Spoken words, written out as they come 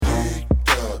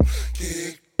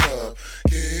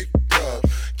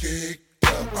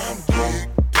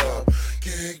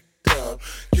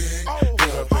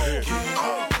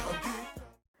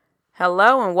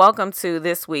Hello and welcome to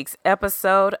this week's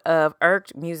episode of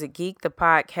Irked Music Geek, the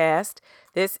podcast.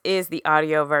 This is the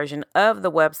audio version of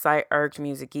the website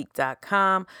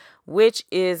irkedmusicgeek.com, which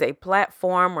is a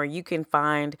platform where you can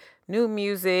find new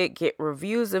music, get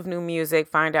reviews of new music,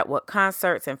 find out what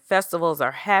concerts and festivals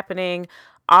are happening,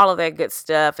 all of that good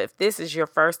stuff. If this is your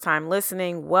first time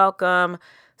listening, welcome.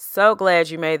 So glad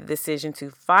you made the decision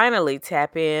to finally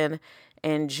tap in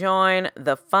and join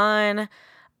the fun.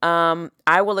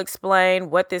 I will explain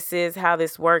what this is, how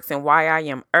this works, and why I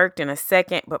am irked in a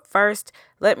second. But first,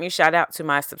 let me shout out to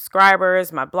my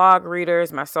subscribers, my blog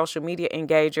readers, my social media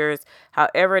engagers,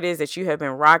 however it is that you have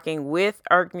been rocking with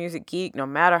Irked Music Geek, no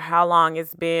matter how long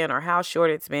it's been or how short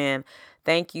it's been.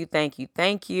 Thank you, thank you,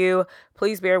 thank you.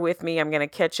 Please bear with me. I'm going to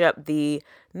catch up the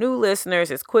new listeners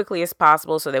as quickly as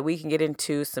possible so that we can get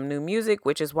into some new music,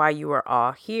 which is why you are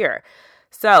all here.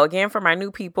 So again, for my new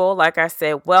people, like I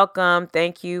said, welcome.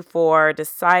 Thank you for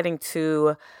deciding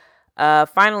to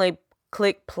finally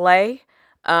click play.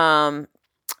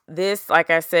 This, like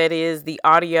I said, is the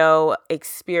audio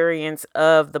experience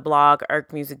of the blog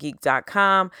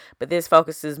irkedmusicgeek.com, but this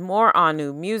focuses more on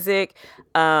new music.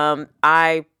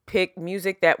 I picked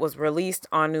music that was released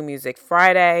on New Music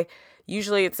Friday.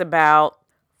 Usually it's about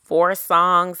 4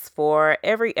 songs for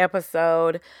every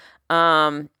episode.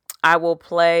 I will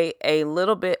play a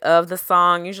little bit of the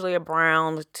song, usually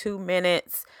around 2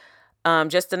 minutes,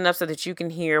 just enough so that you can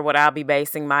hear what I'll be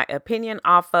basing my opinion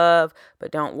off of.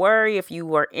 But don't worry, if you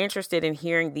were interested in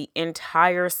hearing the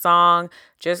entire song,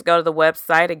 just go to the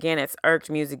website. Again, it's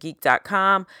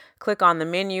irkedmusicgeek.com. Click on the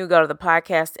menu, go to the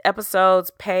podcast episodes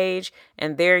page,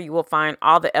 and there you will find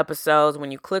all the episodes.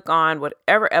 When you click on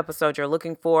whatever episode you're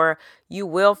looking for, you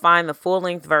will find the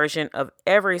full-length version of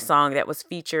every song that was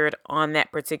featured on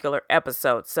that particular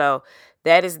episode. So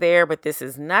that is there, but this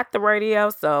is not the radio,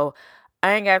 so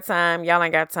I ain't got time. Y'all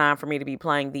ain't got time for me to be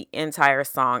playing the entire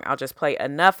song. I'll just play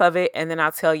enough of it, and then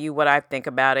I'll tell you what I think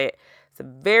about it. It's a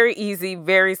very easy,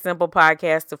 very simple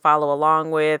podcast to follow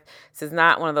along with. This is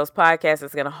not one of those podcasts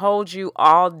that's going to hold you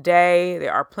all day.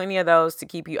 There are plenty of those to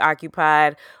keep you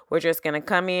occupied. We're just going to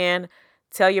come in,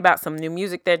 tell you about some new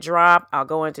music that dropped. I'll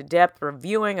go into depth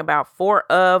reviewing about 4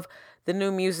 of the new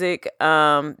music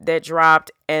that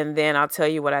dropped, and then I'll tell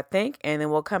you what I think, and then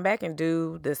we'll come back and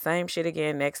do the same shit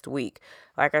again next week.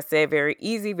 Like I said, very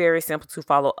easy, very simple to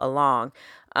follow along.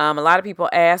 A lot of people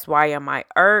ask, why am I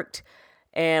irked?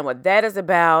 And what that is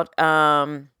about,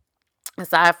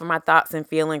 aside from my thoughts and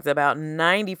feelings about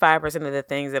 95% of the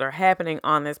things that are happening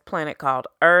on this planet called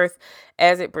Earth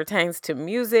as it pertains to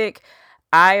music,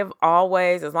 I have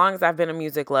always, as long as I've been a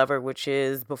music lover, which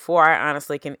is before I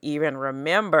honestly can even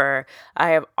remember,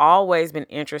 I have always been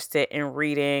interested in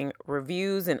reading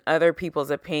reviews and other people's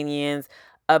opinions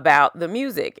about the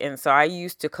music. And so I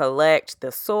used to collect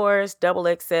The Source, Double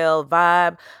XL,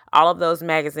 Vibe, all of those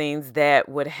magazines that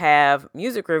would have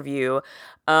music review.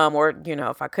 Or,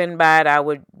 if I couldn't buy it, I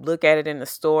would look at it in the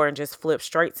store and just flip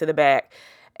straight to the back.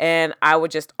 And I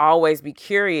would just always be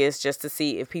curious just to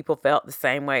see if people felt the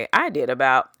same way I did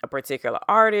about a particular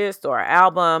artist or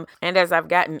album. And as I've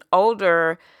gotten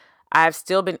older, I've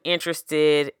still been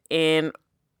interested in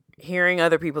hearing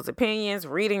other people's opinions,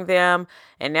 reading them.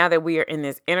 And now that we are in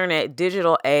this internet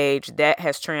digital age, that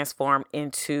has transformed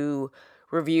into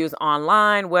reviews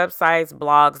online, websites,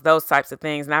 blogs, those types of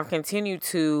things. And I've continued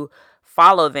to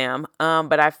follow them.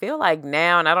 But I feel like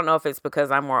now, and I don't know if it's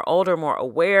because I'm more older, more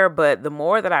aware, but the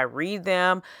more that I read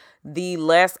them, the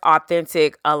less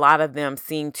authentic a lot of them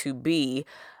seem to be.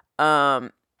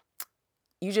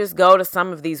 You just go to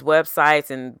some of these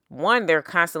websites and they're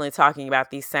constantly talking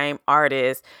about these same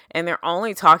artists, and they're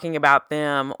only talking about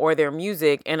them or their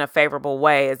music in a favorable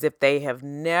way as if they have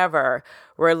never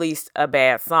released a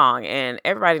bad song. And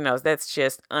everybody knows that's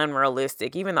just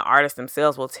unrealistic. Even the artists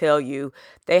themselves will tell you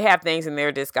they have things in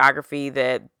their discography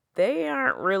that they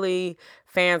aren't really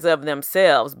fans of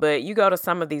themselves. But you go to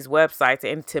some of these websites,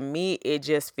 and to me, it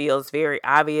just feels very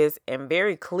obvious and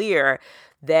very clear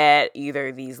that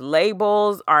either these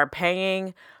labels are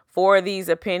paying for these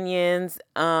opinions,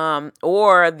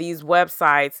 or these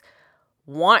websites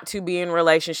want to be in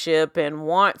relationship and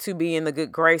want to be in the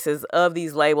good graces of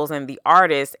these labels and the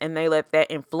artists, and they let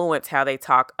that influence how they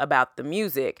talk about the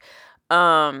music.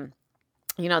 The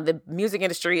music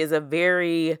industry is a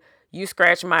very you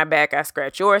scratch my back, I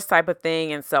scratch yours type of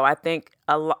thing. And so I think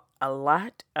a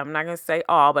lot, I'm not going to say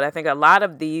all, but I think a lot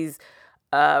of these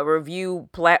review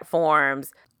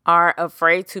platforms are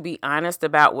afraid to be honest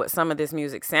about what some of this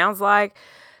music sounds like,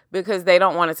 because they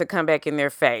don't want it to come back in their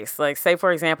face. Like, say,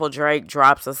 for example, Drake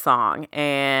drops a song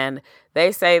and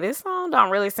they say, this song don't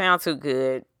really sound too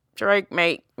good. Drake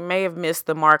may have missed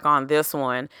the mark on this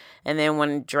one. And then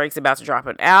when Drake's about to drop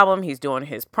an album, he's doing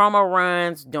his promo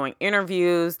runs, doing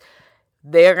interviews.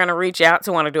 They're going to reach out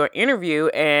to want to do an interview,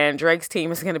 and Drake's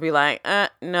team is going to be like,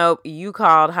 nope, you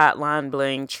called Hotline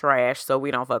Bling trash, so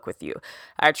we don't fuck with you.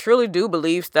 I truly do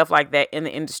believe stuff like that in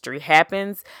the industry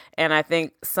happens, and I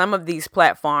think some of these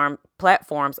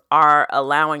platforms are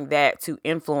allowing that to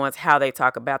influence how they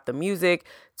talk about the music,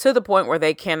 to the point where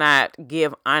they cannot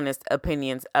give honest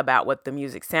opinions about what the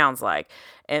music sounds like.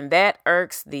 And that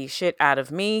irks the shit out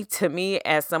of me. To me,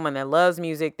 as someone that loves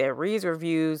music, that reads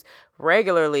reviews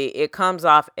regularly, it comes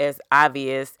off as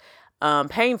obvious,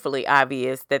 painfully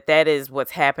obvious, that is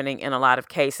what's happening in a lot of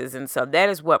cases. And so that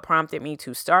is what prompted me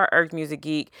to start Irked Music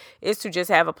Geek, is to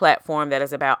just have a platform that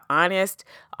is about honest,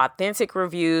 authentic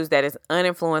reviews, that is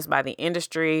uninfluenced by the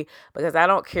industry, because I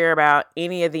don't care about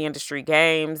any of the industry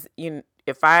games.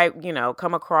 If I,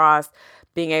 come across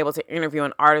being able to interview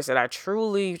an artist that I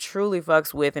truly, truly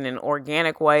fucks with in an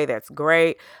organic way, that's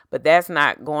great, but that's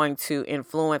not going to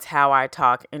influence how I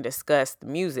talk and discuss the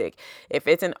music. If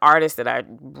it's an artist that I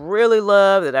really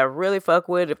love, that I really fuck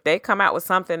with, if they come out with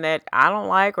something that I don't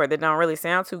like or that don't really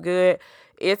sound too good,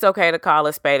 it's okay to call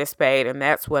a spade, and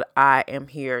that's what I am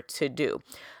here to do.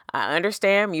 I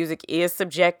understand music is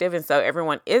subjective, and so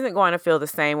everyone isn't going to feel the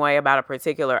same way about a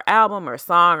particular album or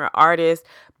song or artist,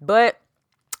 but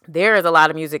there is a lot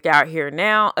of music out here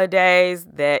nowadays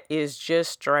that is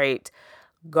just straight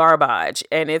garbage,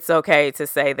 and it's okay to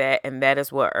say that, and that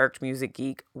is what Irked Music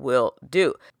Geek will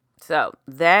do. So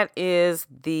that is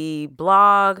the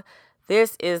blog.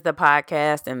 This is the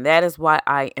podcast, and that is why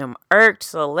I am irked.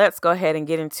 So let's go ahead and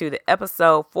get into the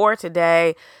episode for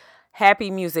today.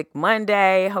 Happy Music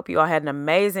Monday. Hope you all had an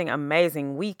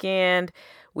amazing weekend.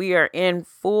 We are in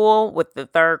full with the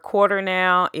third quarter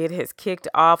now. It has kicked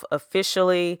off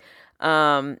officially.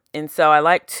 And so I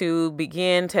like to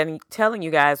begin telling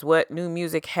you guys what new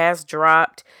music has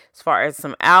dropped as far as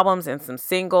some albums and some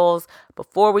singles.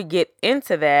 Before we get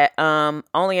into that,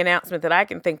 only announcement that I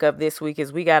can think of this week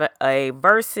is we got a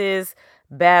versus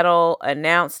battle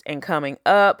announced and coming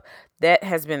up. That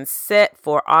has been set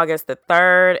for August the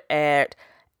 3rd at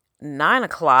 9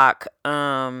 o'clock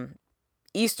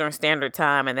Eastern Standard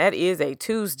Time, and that is a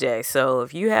Tuesday. So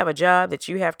if you have a job that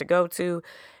you have to go to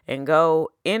and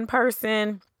go in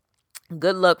person,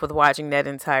 good luck with watching that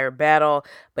entire battle.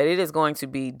 But it is going to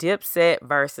be Dipset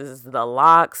versus The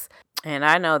Lox. And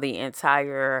I know the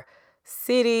entire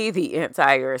city, the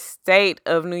entire state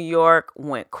of New York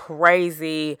went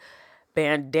crazy.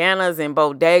 Bandanas and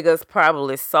bodegas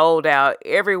probably sold out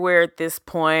everywhere at this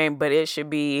point, but it should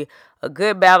be a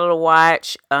good battle to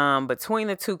watch between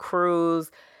the two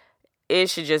crews. It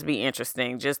should just be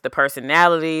interesting. Just the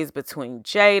personalities between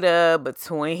Jada,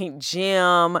 between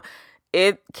Jim,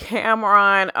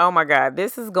 Cameron. Oh my God,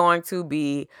 this is going to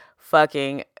be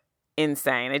fucking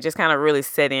insane. It just kind of really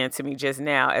set into me just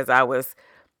now as I was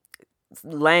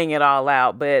laying it all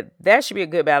out, but that should be a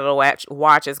good battle to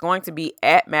watch. It's going to be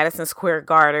at Madison Square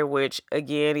Garden, which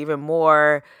again, even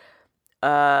more,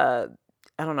 I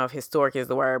don't know if historic is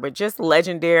the word, but just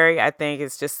legendary. I think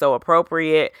it's just so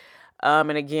appropriate.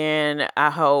 And again, I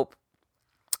hope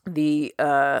the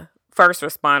first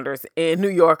responders in New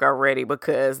York are ready,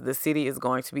 because the city is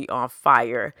going to be on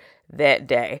fire that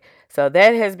day. So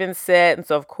that has been set. And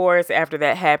so of course, after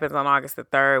that happens on August the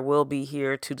 3rd, we'll be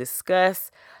here to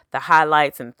discuss the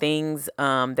highlights and things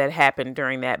that happened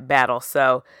during that battle.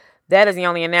 So that is the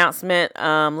only announcement.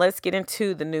 Let's get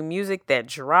into the new music that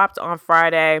dropped on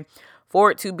Friday.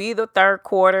 For it to be the third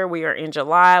quarter, we are in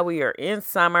July, we are in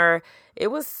summer. It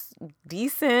was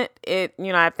decent.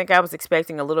 I think I was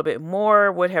expecting a little bit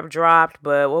more would have dropped,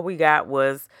 but what we got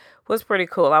was pretty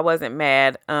cool. I wasn't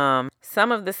mad.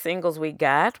 Some of the singles we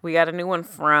got a new one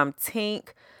from Tink.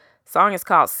 Song is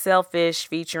called Selfish,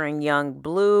 featuring Young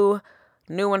Blue.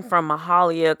 New one from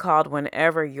Mahalia called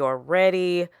Whenever You're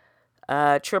Ready.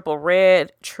 Trippie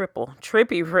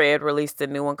Redd released a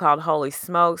new one called Holy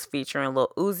Smokes, featuring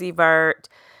Lil Uzi Vert.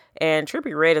 And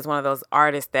Trippie Redd is one of those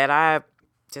artists that I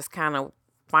just kind of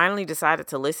finally decided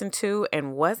to listen to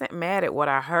and wasn't mad at what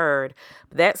I heard.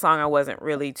 That song I wasn't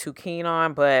really too keen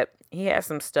on, but he has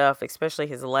some stuff, especially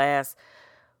his last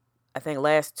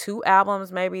two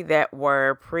albums maybe, that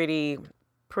were pretty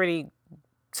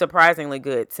surprisingly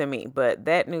good to me. But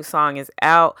that new song is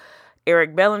out.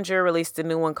 Eric Bellinger released a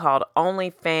new one called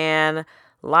Only Fan.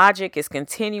 Logic is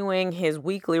continuing his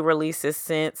weekly releases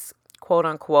since, quote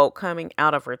unquote, coming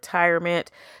out of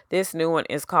retirement. This new one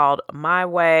is called My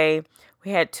Way.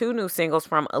 We had two new singles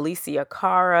from Alicia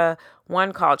Cara,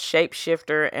 one called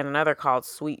Shapeshifter and another called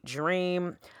Sweet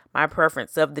Dream. My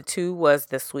preference of the two was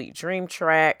the Sweet Dream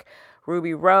track.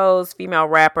 Ruby Rose, female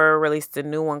rapper, released a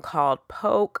new one called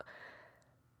Poke.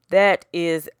 That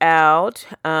is out.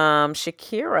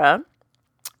 Shakira,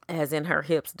 as in her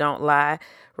hips don't lie,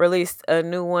 released a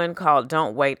new one called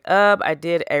Don't Wait Up. I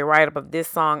did a write-up of this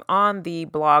song on the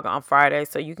blog on Friday,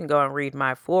 so you can go and read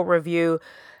my full review.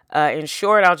 In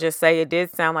short, I'll just say it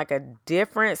did sound like a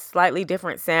slightly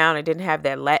different sound. It didn't have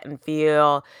that Latin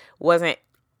feel. Wasn't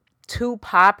too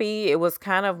poppy. It was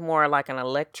kind of more like an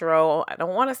electro. I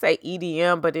don't want to say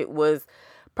EDM, but it was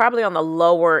probably on the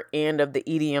lower end of the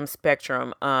EDM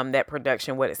spectrum, that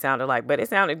production, what it sounded like. But it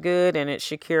sounded good, and it's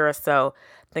Shakira, so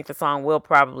I think the song will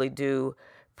probably do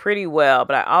pretty well.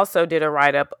 But I also did a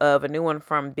write-up of a new one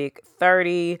from Big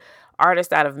 30,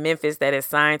 artist out of Memphis that is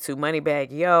signed to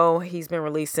Moneybagg Yo. He's been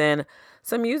releasing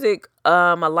some music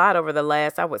a lot over the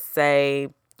last, I would say,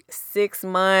 6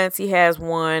 months. He has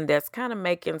one that's kind of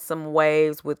making some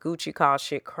waves with Gucci called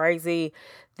Shit Crazy.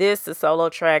 This is a solo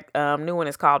track. New one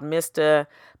is called Mr.,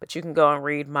 but you can go and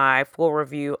read my full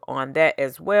review on that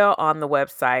as well on the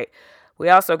website. We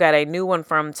also got a new one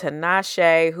from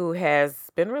Tinashe, who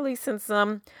has been releasing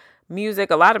some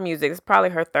music, a lot of music. It's probably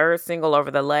her third single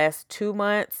over the last 2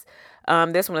 months.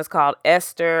 This one is called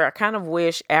Esther. I kind of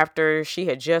wish after she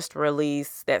had just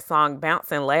released that song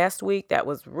Bouncing last week, that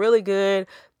was really good.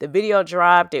 The video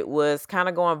dropped. It was kind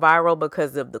of going viral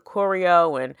because of the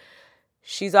choreo, and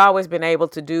she's always been able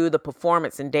to do the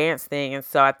performance and dance thing. And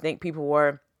so I think people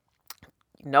were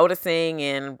noticing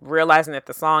and realizing that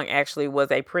the song actually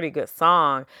was a pretty good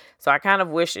song. So I kind of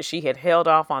wish that she had held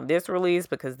off on this release,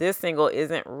 because this single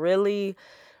isn't really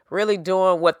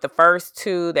doing what the first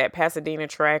two, that Pasadena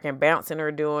track and Bouncing,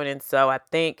 are doing. And so I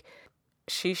think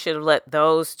she should have let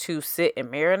those two sit and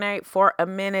marinate for a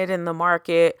minute in the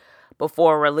market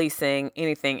before releasing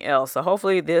anything else. So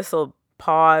hopefully this will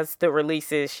pause the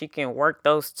releases. She can work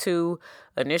those two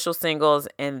initial singles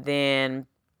and then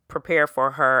prepare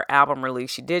for her album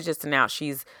release. She did just announce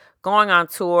she's going on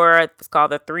tour. It's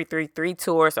called the 333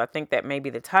 Tour. So I think that may be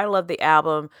the title of the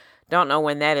album. Don't know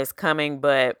when that is coming,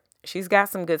 but she's got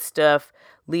some good stuff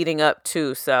leading up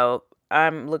to. So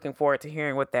I'm looking forward to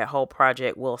hearing what that whole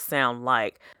project will sound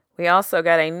like. We also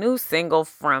got a new single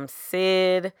from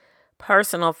Syd,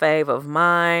 personal fave of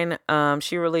mine.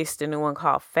 She released a new one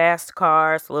called Fast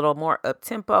Cars, a little more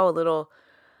up-tempo, a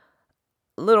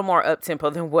little more up-tempo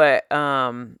than what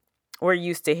we're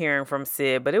used to hearing from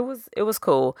Syd, but it was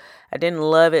cool. I didn't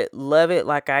love it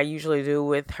like I usually do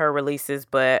with her releases,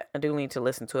 but I do need to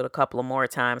listen to it a couple of more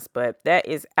times. But that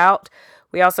is out.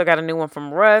 We also got a new one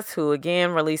from Russ, who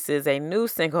again releases a new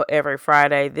single every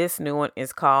Friday. This new one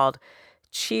is called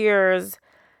Cheers.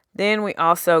 Then we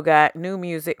also got new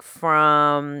music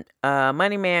from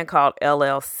Money Man called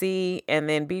LLC. And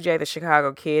then BJ the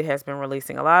Chicago Kid has been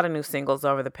releasing a lot of new singles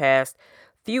over the past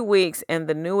few weeks. And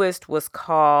the newest was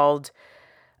called,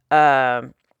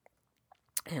 and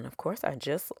of course I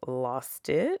just lost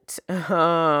it.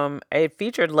 It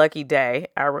featured Lucky Daye.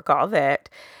 I recall that.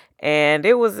 And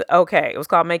it was okay. It was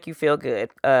called Make You Feel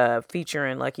Good,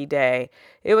 featuring Lucky Daye.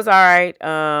 It was all right.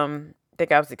 I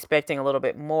think I was expecting a little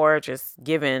bit more, just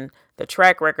given the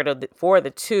track record for the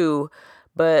two,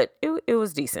 but it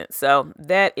was decent. So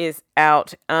that is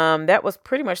out. That was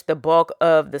pretty much the bulk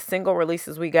of the single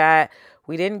releases we got.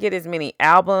 We didn't get as many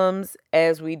albums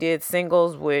as we did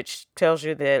singles, which tells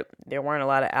you that there weren't a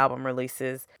lot of album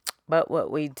releases. But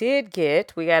what we did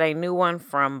get, we got a new one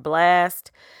from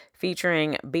Blast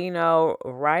featuring Bino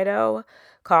Rido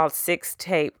called Six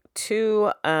Tape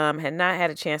 2. Had not had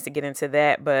a chance to get into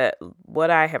that, but what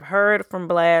I have heard from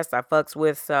Blast I fucks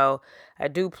with, so I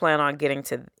do plan on getting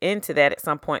into that at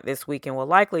some point this week, and will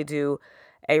likely do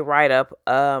a write-up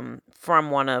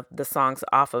from one of the songs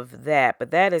off of that.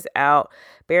 But that is out.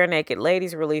 Bare Naked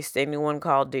Ladies released a new one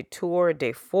called Detour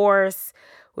de Force.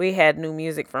 We had new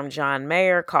music from John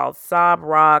Mayer called Sob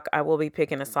Rock. I will be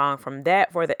picking a song from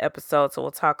that for the episode, so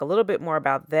we'll talk a little bit more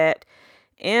about that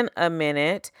in a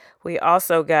minute. We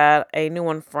also got a new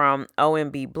one from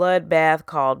OMB Bloodbath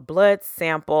called Blood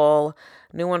Sample.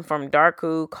 New one from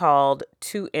Darku called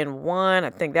 2 in 1. I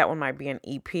think that one might be an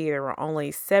EP. There were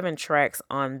only 7 tracks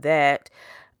on that.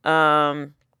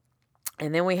 And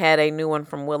then we had a new one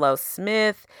from Willow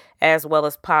Smith, as well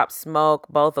as Pop Smoke,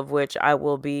 both of which I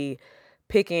will be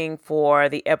picking for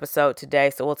the episode today.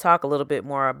 So we'll talk a little bit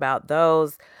more about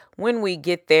those when we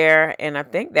get there. And I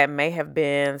think that may have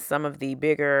been some of the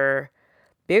bigger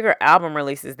album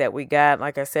releases that we got.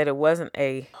 Like I said, it wasn't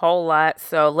a whole lot.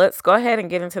 So let's go ahead and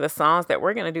get into the songs that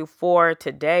we're going to do for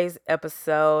today's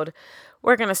episode.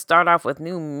 We're going to start off with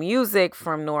new music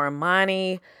from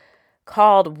Normani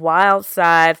called Wild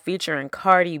Side featuring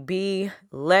Cardi B.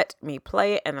 Let me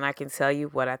play it and then I can tell you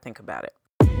what I think about it.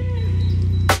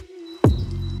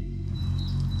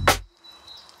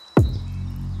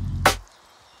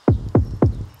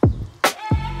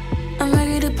 I'm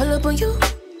ready to pull up on you.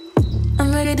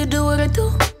 I'm ready to do what I do.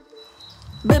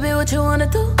 Baby, what you wanna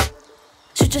do?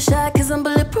 Shoot your shot cause I'm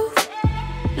bulletproof.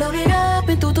 Load it up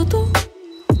and do.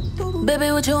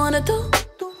 Baby, what you wanna do?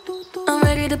 I'm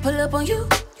ready to pull up on you.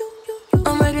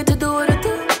 I'm ready to do what I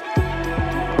do.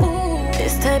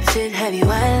 This type shit have you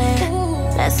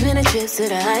wildin'. Last minute trips to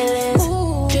the islands.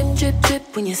 Drip, drip,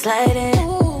 drip when you're sliding.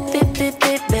 Dip, dip,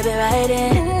 dip, baby, ride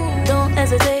it. Don't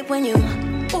hesitate when you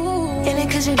in it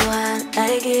cause you know I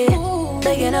like it.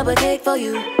 Baking up a cake for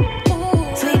you.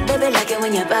 Sweet baby, like it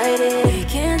when you bite it. We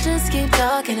can't just keep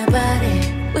talking about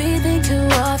it. We think too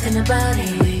often about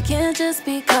it. We can't just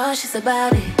be cautious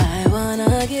about it. I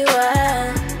wanna get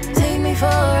wild. Take me for a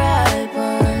ride,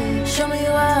 boy. Show me you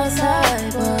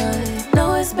outside, boy.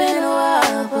 Know it's been a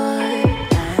while, boy.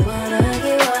 I wanna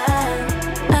get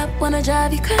wild. I wanna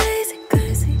drive you crazy,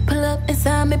 crazy. Pull up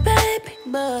inside me, baby.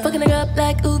 Fucking it up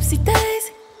like oopsie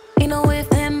daisy. Ain't no if,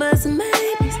 then, buts, and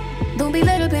maybes. Don't be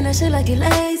laid up in that shit like you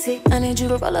lazy. I need you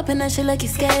to roll up in that shit like you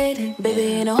skating. Baby,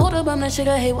 ain't no hold up, I'm that shit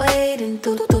I hate waiting.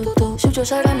 Do. Shoot your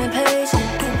shot, I'm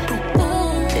impatient.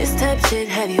 This type shit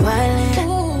have you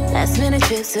wildin'. Last minute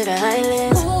trips to the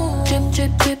islands. Drip,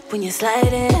 drip, drip when you're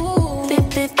sliding. Dip,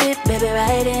 dip, dip, baby,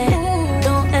 ride it.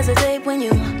 Don't hesitate when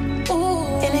you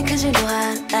in it cause you know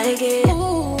I like it.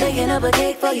 Baking up a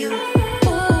cake for you.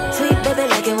 Sweet baby,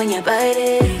 like it when you bite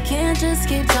it. We can't just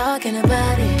keep talking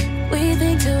about it. We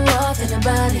think too often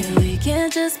about it. We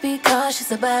can't just be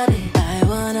cautious about it. I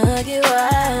wanna get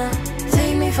wild.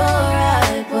 Take me for a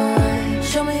ride, boy.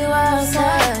 Show me you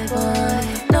outside, boy.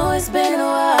 Know it's been a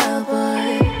while,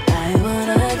 boy. I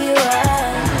wanna get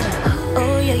wild.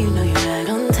 Oh yeah, you know you're right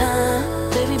on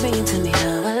time. Baby, bring it to me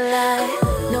how I like.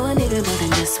 No, I need it more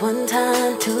than just one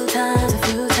time, 2 times, a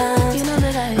few times. You know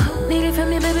that I need it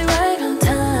from you, baby, right on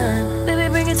time. Baby,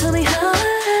 bring it to me how I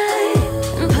like.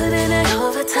 And put in that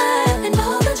overtime and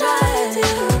overdrive,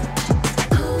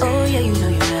 yeah. Oh yeah, you know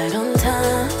you're right on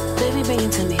time. Baby, bring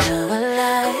it to me how I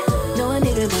like. No, I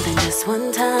need it more than just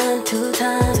one time, 2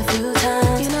 times, a few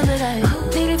times. You know that I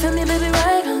need it from you, baby,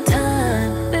 right on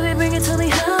time. Baby, bring it to me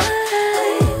how I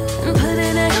like. And put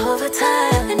in that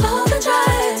overtime and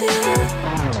overdrive, yeah.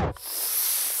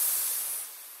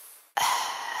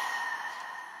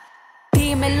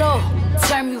 Dímelo,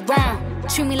 turn me round.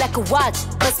 Treat me like a watch,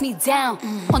 bust me down.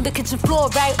 On the kitchen floor,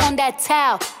 right on that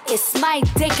towel. It's my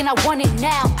dick and I want it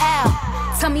now, ow.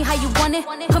 Tell me how you want it.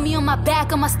 Put me on my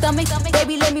back, on my stomach.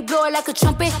 Baby, let me blow it like a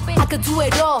trumpet. I could do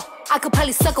it all. I could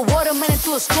probably suck a watermelon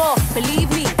through a straw. Believe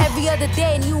me, every other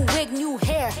day, new wig, new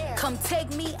hair. Come take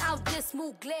me out this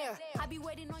smooth glare. I be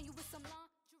waiting on you with some long.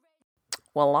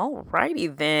 Well,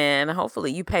 alrighty then.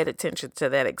 Hopefully you paid attention to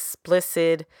that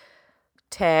explicit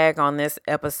tag on this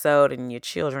episode and your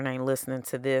children ain't listening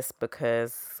to this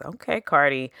because, okay,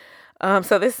 Cardi.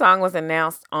 So this song was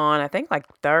announced on, I think, like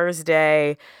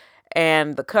Thursday,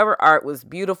 and the cover art was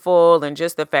beautiful, and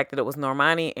just the fact that it was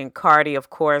Normani and Cardi, of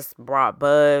course, brought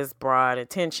buzz, brought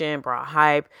attention, brought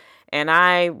hype. And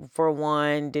I, for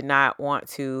one, did not want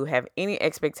to have any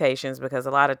expectations because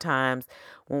a lot of times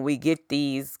when we get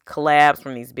these collabs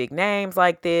from these big names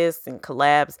like this and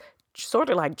collabs, sort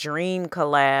of like dream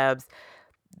collabs,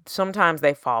 sometimes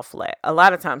they fall flat. A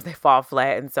lot of times they fall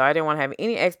flat. And so I didn't want to have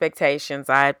any expectations.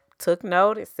 I took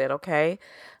note. It said, okay,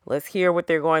 let's hear what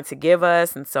they're going to give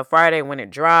us. And so Friday when it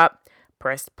dropped,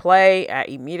 pressed play, I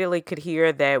immediately could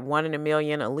hear that 1 in a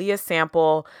Million Aaliyah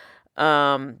sample.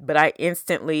 But I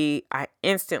instantly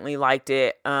liked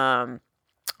it.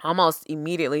 Almost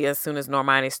immediately as soon as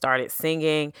Normani started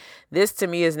singing. This to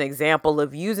me is an example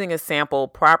of using a sample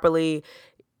properly.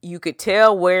 You could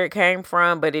tell where it came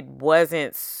from, but it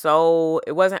wasn't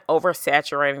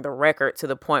oversaturating the record to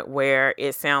the point where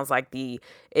it sounds like the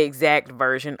exact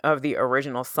version of the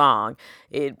original song.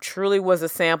 It truly was a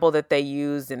sample that they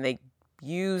used, and they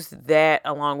used that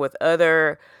along with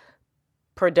other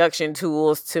production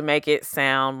tools to make it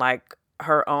sound like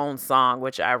her own song,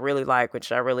 which I really like,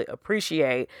 which I really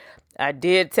appreciate. I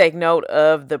did take note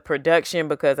of the production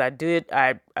because I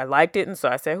liked it, and so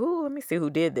I said, let me see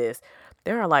who did this.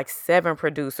 There are like 7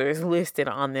 producers listed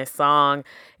on this song,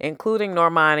 including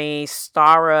Normani.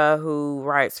 Stara, who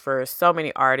writes for so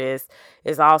many artists,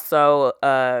 is also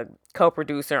a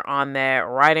co-producer on that.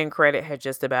 Writing credit had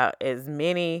just about as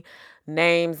many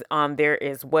names on there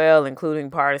as well, including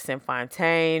Partisan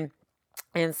Fontaine.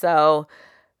 And so,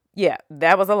 yeah,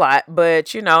 that was a lot. But,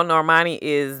 Normani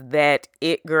is that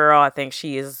it girl. I think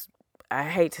she is I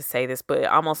hate to say this, but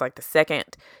almost like the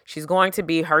second, she's going to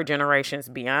be her generation's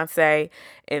Beyonce.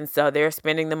 And so they're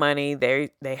spending the money. They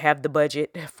have the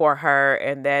budget for her,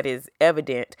 and that is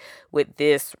evident with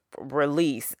this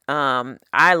release.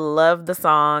 I love the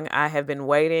song. I have been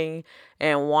waiting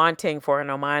and wanting for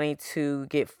Normani to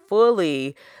get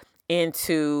fully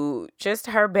into just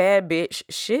her bad bitch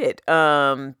shit.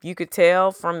 You could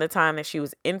tell from the time that she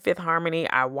was in Fifth Harmony.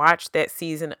 I watched that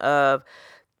season of,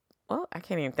 well, I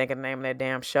can't even think of the name of that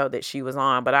damn show that she was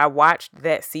on, but I watched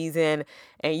that season,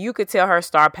 and you could tell her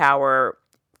star power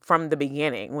from the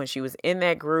beginning. When she was in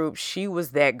that group, she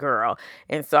was that girl.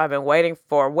 And so I've been waiting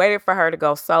for her to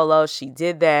go solo. She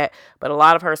did that, but a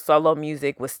lot of her solo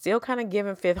music was still kind of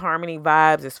giving Fifth Harmony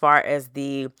vibes as far as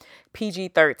the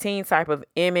PG-13 type of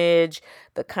image,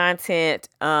 the content.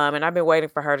 And I've been waiting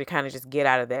for her to kind of just get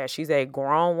out of that. She's a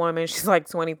grown woman. She's like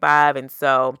 25. And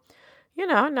so, you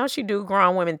know, I know she do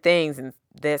grown women things. And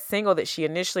that single that she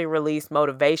initially released,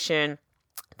 Motivation,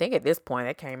 I think at this point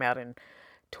that came out in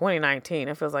 2019.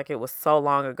 It feels like it was so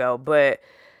long ago, but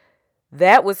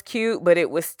that was cute, but it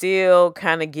was still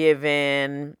kind of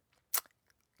giving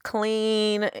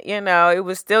clean, you know, it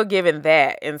was still giving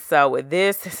that. And so with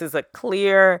this is a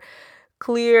clear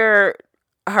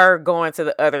her going to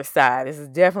the other side. This is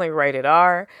definitely rated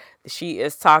R. She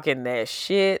is talking that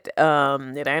shit.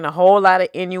 It ain't a whole lot of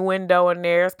innuendo in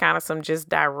there. It's kind of some just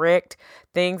direct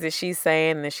things that she's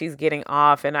saying and that she's getting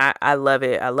off. And I love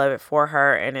it. I love it for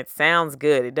her. And it sounds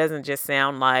good. It doesn't just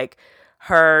sound like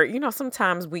her. You know,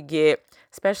 sometimes we get,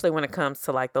 especially when it comes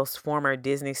to like those former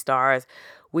Disney stars,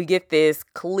 we get this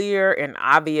clear and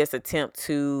obvious attempt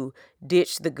to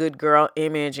ditch the good girl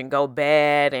image and go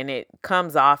bad. And it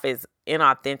comes off as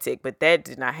inauthentic. But that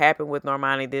did not happen with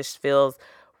Normani. This feels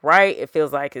right. It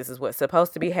feels like this is what's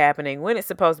supposed to be happening when it's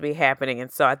supposed to be happening.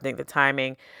 And so I think the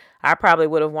timing, I probably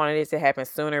would have wanted it to happen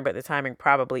sooner, but the timing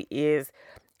probably is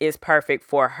perfect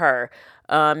for her.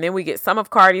 Then we get some of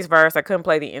Cardi's verse. I couldn't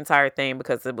play the entire thing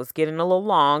because it was getting a little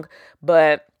long,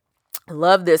 but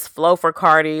love this flow for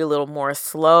Cardi, a little more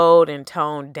slowed and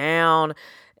toned down.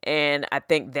 And I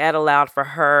think that allowed for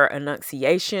her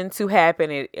enunciation to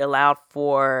happen. It allowed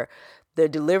for the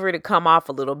delivery to come off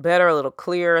a little better, a little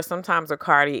clearer. Sometimes with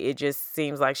Cardi, it just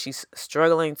seems like she's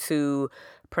struggling to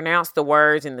pronounce the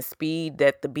words in the speed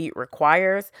that the beat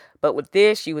requires. But with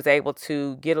this, she was able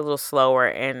to get a little slower.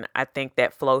 And I think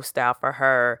that flow style for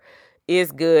her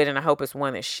is good. And I hope it's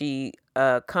one that she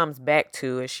comes back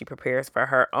to as she prepares for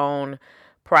her own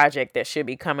project that should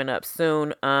be coming up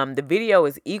soon. The video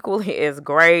is equally as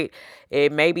great.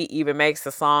 It maybe even makes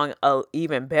the song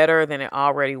even better than it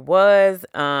already was.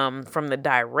 From the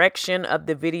direction of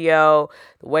the video,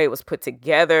 the way it was put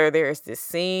together, there's this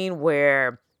scene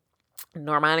where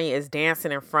Normani is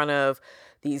dancing in front of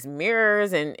these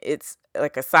mirrors, and it's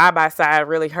like a side by side,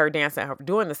 really her dancing, her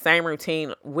doing the same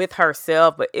routine with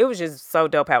herself. But it was just so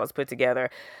dope how it was put together.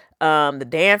 The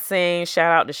dancing,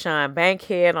 shout out to Sean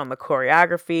Bankhead on the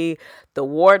choreography, the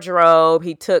wardrobe.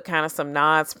 He took kind of some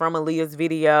nods from Aaliyah's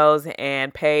videos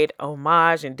and paid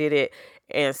homage and did it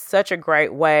in such a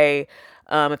great way.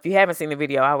 If you haven't seen the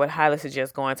video, I would highly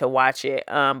suggest going to watch it.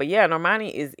 But yeah,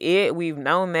 Normani is it. We've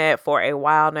known that for a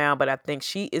while now, but I think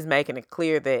she is making it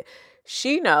clear that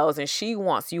she knows and she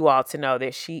wants you all to know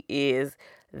that she is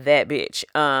that bitch.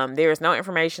 There is no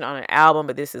information on an album,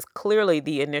 but this is clearly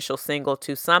the initial single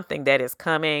to something that is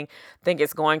coming. I think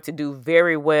it's going to do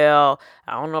very well.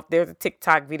 I don't know if there's a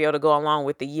TikTok video to go along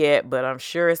with it yet, but I'm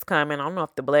sure it's coming. I don't know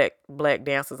if the black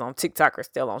dancers on TikTok are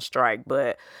still on strike,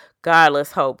 but God,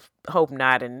 let's hope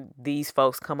not. And these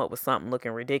folks come up with something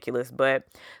looking ridiculous, but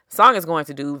the song is going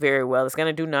to do very well. It's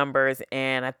going to do numbers.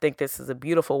 And I think this is a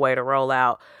beautiful way to roll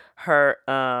out her,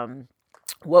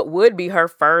 what would be her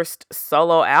first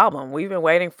solo album. We've been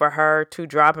waiting for her to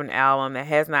drop an album. That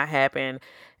has not happened.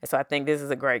 And so I think this is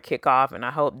a great kickoff, and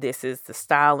I hope this is the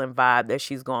style and vibe that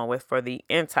she's going with for the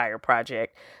entire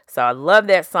project. So I love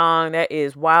that song. That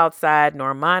is Wild Side,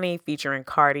 Normani featuring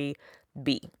Cardi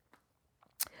B.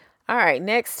 All right,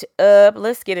 next up,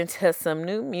 let's get into some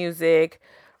new music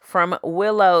from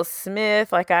Willow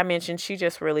Smith. Like I mentioned, she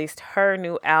just released her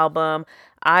new album,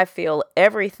 I Feel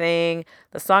Everything.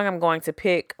 The song I'm going to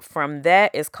pick from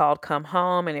that is called Come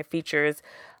Home, and it features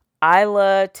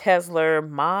Isla Tesler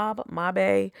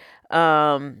Mabe.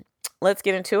 Let's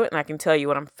get into it, and I can tell you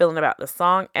what I'm feeling about the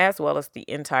song as well as the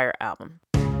entire album.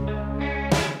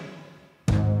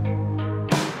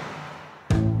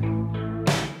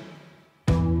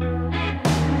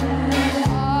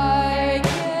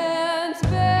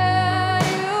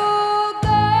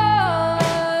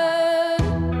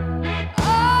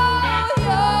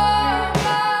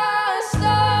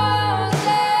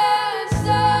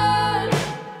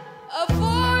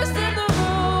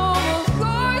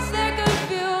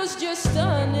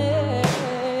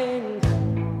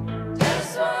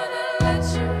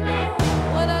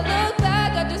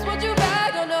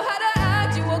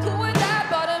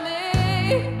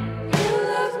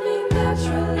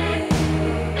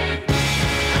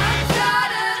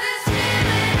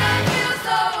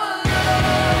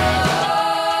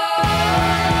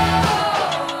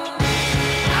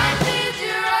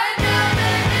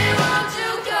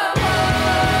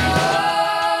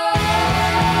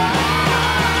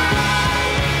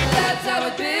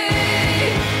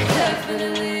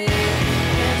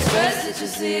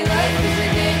 see life is a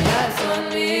game that's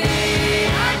on me.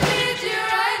 I need you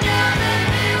right now,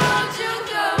 baby, won't you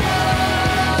come home?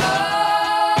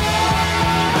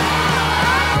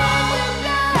 I want you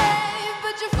babe,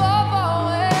 but you're far, far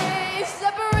away,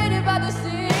 separated by the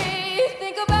sea.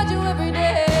 Think about you every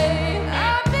day.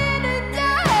 I've been a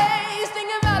daze,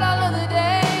 thinking about all of the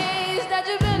days that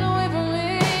you've been away from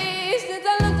me since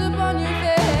I looked upon your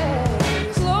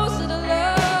face. Closer to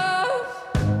love,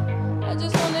 I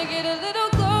just wanna get a little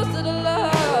closer to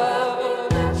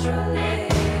love. Naturally,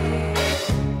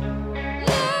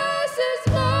 less is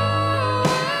more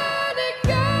when it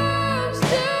comes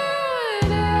to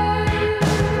an end.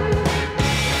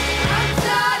 I'm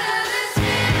tired of this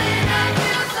feeling, I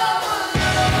feel so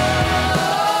alone.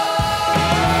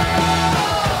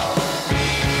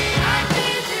 I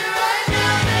need you right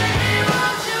now, baby,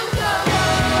 won't you come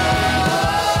home?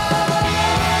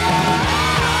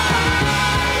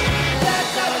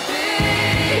 That's how it be,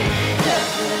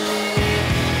 definitely.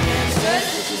 Can't stress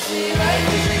that you see life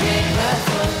is a game that's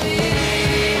on me.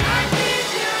 I need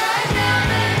you right now,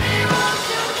 baby, won't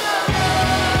you come home?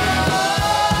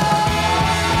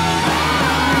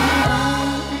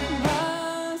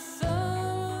 My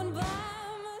son, by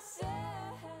myself.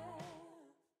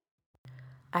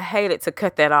 I hated to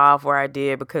cut that off where I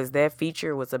did because that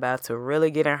feature was about to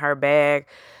really get in her bag.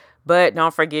 But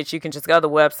don't forget, you can just go to the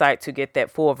website to get that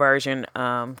full version.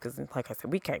 Because like I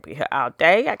said, we can't be here all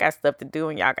day. I got stuff to do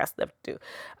and y'all got stuff to do.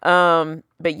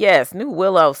 But yes, new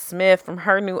Willow Smith from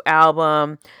her new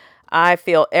album, I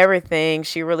Feel Everything.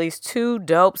 She released 2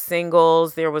 dope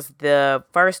singles. There was the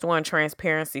first one,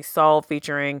 Transparent Soul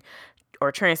featuring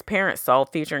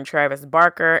Travis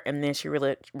Barker. And then she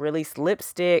released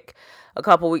Lipstick a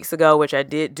couple weeks ago, which I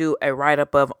did do a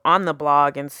write-up of on the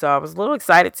blog. And so I was a little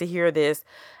excited to hear this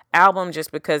album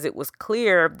just because it was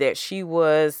clear that she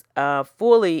was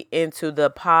fully into the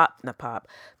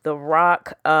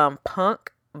rock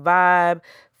punk vibe,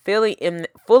 fully in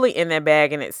that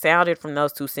bag, and it sounded from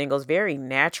those 2 singles very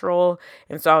natural.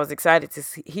 And so I was excited to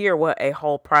hear what a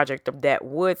whole project of that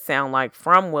would sound like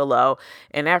from Willow.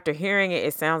 And after hearing it,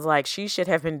 it sounds like she should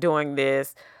have been doing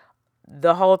this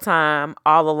the whole time,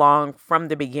 all along, from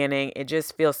the beginning. It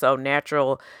just feels so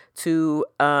natural to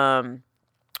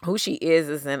who she is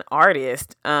as an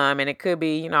artist. And it could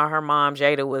be, her mom,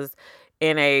 Jada, was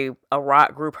in a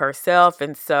rock group herself.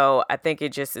 And so I think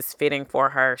it just is fitting for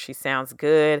her. She sounds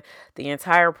good. The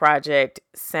entire project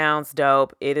sounds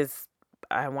dope. It is,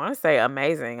 I want to say,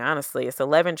 amazing, honestly. It's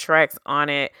 11 tracks on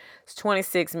it. It's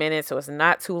 26 minutes, so it's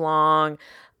not too long.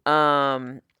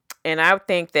 And I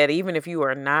think that even if you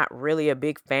are not really a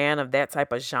big fan of that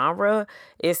type of genre,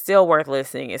 it's still worth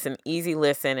listening. It's an easy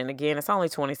listen. And again, it's only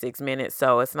 26 minutes,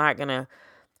 so it's not going to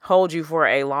hold you for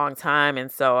a long time.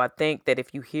 And so I think that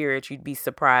if you hear it, you'd be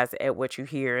surprised at what you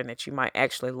hear and that you might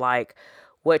actually like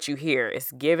what you hear.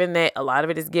 It's given that a lot of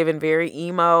it is given very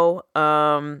emo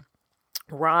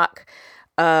rock,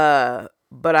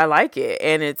 but I like it.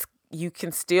 And you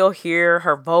can still hear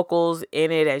her vocals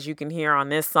in it, as you can hear on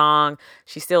this song.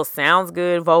 She still sounds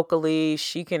good vocally.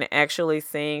 She can actually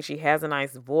sing. She has a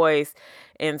nice voice.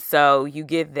 And so you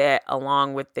get that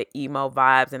along with the emo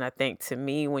vibes. And I think, to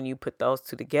me, when you put those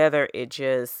 2 together, it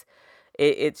just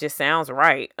sounds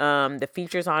right. The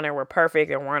features on it were perfect.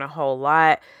 There weren't a whole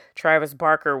lot. Travis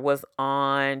Barker was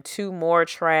on 2 more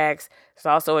tracks. There's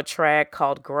also a track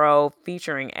called Grow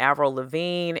featuring Avril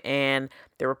Lavigne, and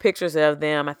there were pictures of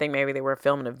them. I think maybe they were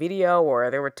filming a video, or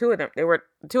there were 2 of them.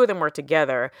 Two of them were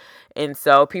together. And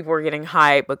so people were getting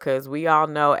hyped because we all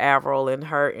know Avril and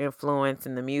her influence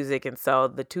in the music. And so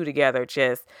the 2 together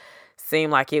just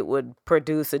seemed like it would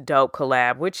produce a dope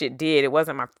collab, which it did. It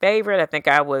wasn't my favorite. I think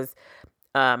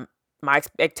my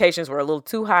expectations were a little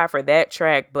too high for that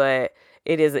track, but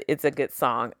it's a good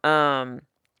song.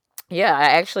 Yeah, I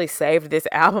actually saved this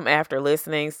album after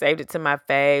listening, saved it to my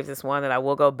faves. It's one that I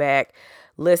will go back,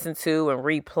 listen to, and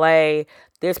replay.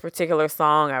 This particular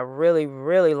song I really,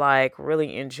 really like,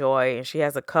 really enjoy. And she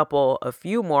has a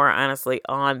few more, honestly,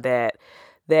 on that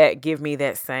give me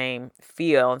that same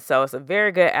feel. And so it's a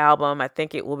very good album. I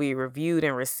think it will be reviewed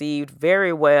and received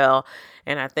very well.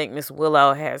 And I think Miss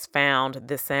Willow has found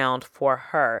the sound for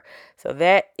her. So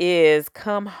that is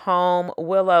Come Home,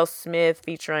 Willow Smith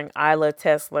featuring Isla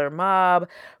Tesler Mob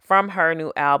from her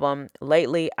new album,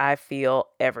 Lately I Feel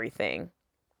Everything.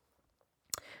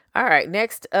 All right,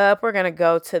 next up, we're going to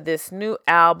go to this new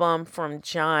album from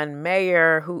John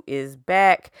Mayer, who is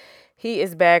back. He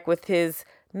is back with his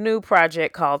new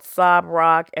project called Sob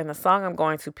Rock, and the song I'm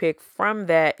going to pick from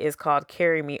that is called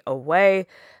Carry Me Away.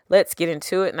 Let's get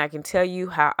into it, and I can tell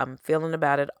you how I'm feeling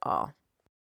about it all.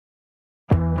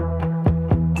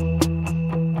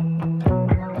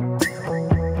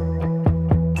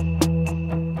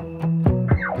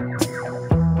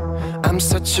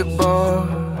 such a bore,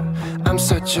 I'm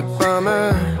such a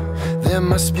bummer. There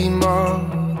must be more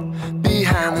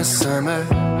behind the summer.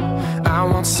 I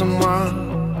want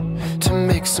someone to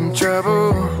make some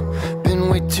trouble. Been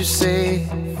way too safe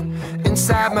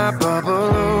inside my bubble.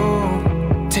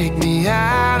 Oh, take me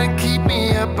out and keep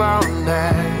me up all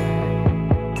night.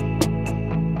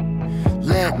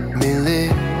 Let me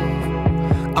live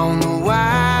on the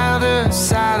wilder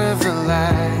side of the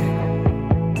light.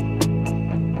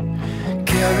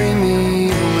 Carry me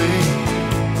away,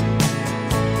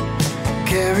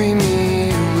 carry me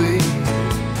away,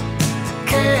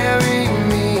 carry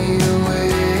me away.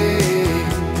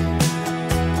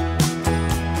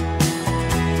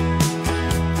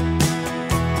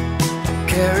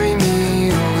 Carry me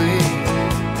away,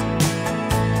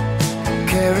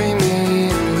 carry me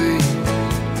away,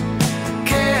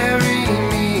 carry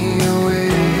me away.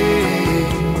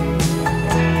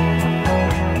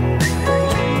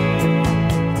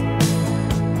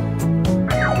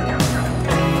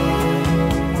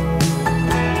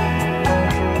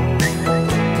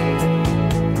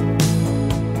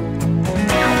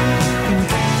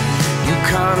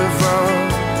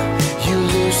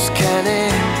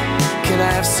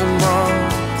 Some more,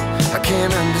 I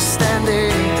can't understand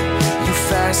it. You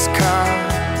fast car,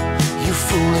 you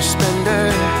foolish spender.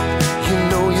 You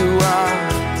know you are,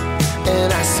 and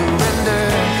I surrender.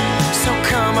 So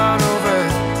come on over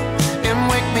and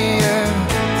wake me up.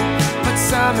 Put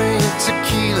some of your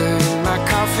tequila in my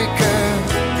coffee cup.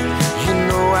 You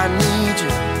know I need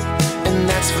you, and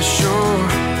that's for sure.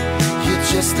 You're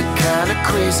just the kind of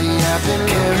crazy I've been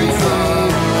looking for.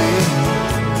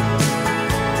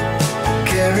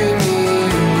 Carry me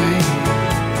away,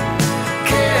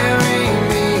 carry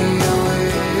me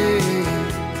away.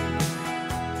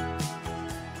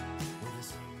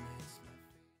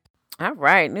 All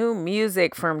right, new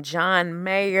music from John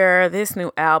Mayer. This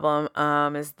new album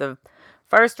is the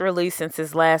first release since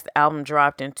his last album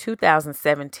dropped in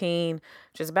 2017,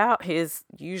 which is about his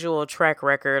usual track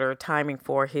record or timing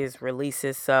for his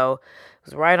releases. So it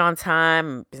was right on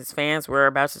time. His fans were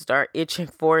about to start itching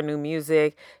for new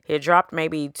music. He had dropped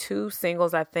maybe 2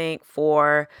 singles, I think,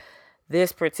 for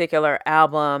this particular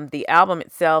album. The album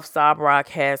itself, Sob Rock,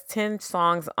 has 10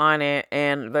 songs on it,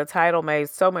 and the title made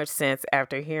so much sense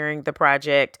after hearing the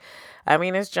project. I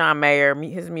mean, it's John Mayer.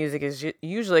 His music is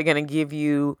usually going to give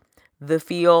you the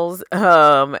feels,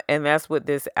 and that's what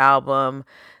this album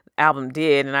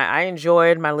did. And I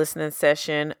enjoyed my listening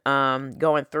session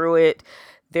going through it.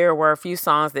 There were a few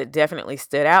songs that definitely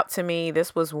stood out to me.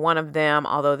 This was one of them,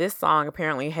 although this song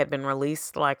apparently had been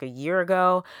released like a year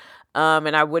ago.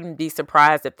 And I wouldn't be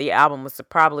surprised if the album was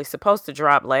probably supposed to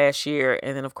drop last year,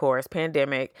 and then of course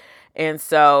pandemic, and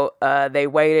so they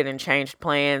waited and changed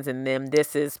plans, and then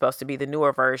this is supposed to be the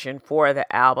newer version for the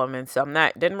album, and so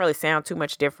didn't really sound too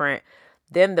much different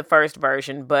than the first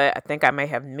version, but I think I may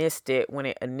have missed it when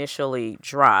it initially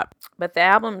dropped. But the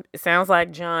album sounds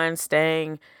like John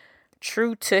staying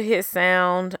true to his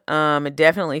sound. It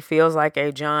definitely feels like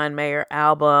a John Mayer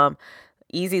album.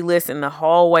 Easy listen the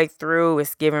whole way through.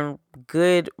 It's giving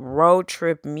good road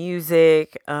trip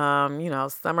music,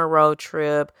 summer road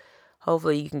trip.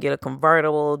 Hopefully you can get a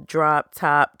convertible drop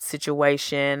top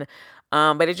situation.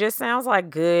 But it just sounds like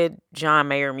good John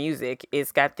Mayer music.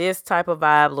 It's got this type of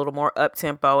vibe, a little more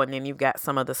up-tempo, and then you've got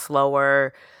some of the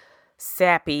slower,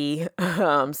 sappy,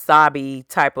 sobby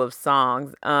type of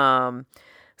songs.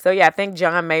 So yeah, I think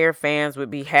John Mayer fans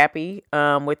would be happy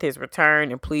with his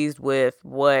return and pleased with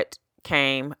what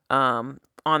came on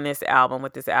this album,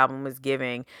 what this album was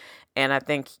giving. And I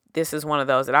think this is one of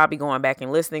those that I'll be going back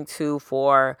and listening to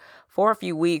for a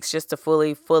few weeks just to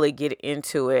fully get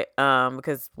into it.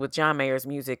 Because with John Mayer's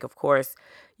music, of course,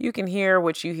 you can hear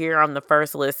what you hear on the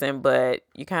first listen, but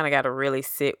you kind of got to really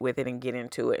sit with it and get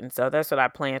into it. And so that's what I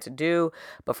plan to do.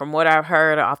 But from what I've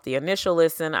heard off the initial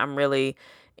listen, I'm really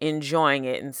enjoying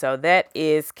it. And so that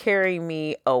is Carry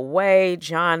Me Away,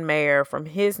 John Mayer, from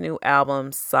his new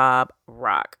album, Sob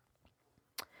Rock.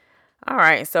 All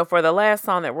right, so for the last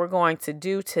song that we're going to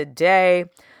do today,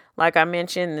 like I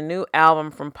mentioned, the new album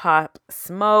from Pop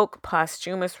Smoke,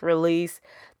 posthumous release.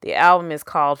 The album is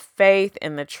called Faith,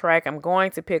 and the track I'm going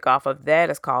to pick off of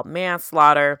that is called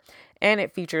Manslaughter, and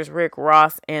it features Rick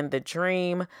Ross and The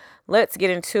Dream. Let's get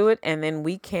into it, and then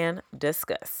we can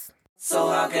discuss. So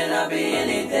how can I be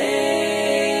anything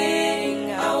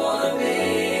I wanna be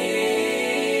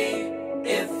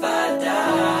if I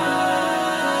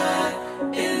die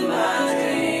in my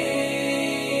dreams?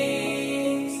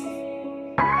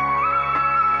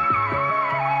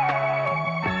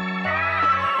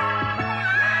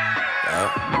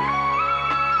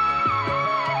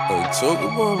 Talk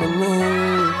about my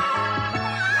name.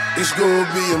 It's gonna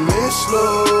be a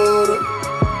manslaughter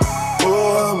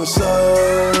or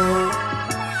homicide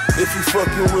if you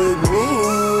fucking with me.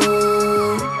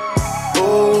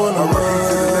 Oh, when I'm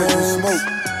smoke.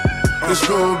 It's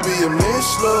gonna be a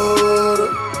manslaughter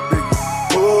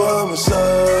or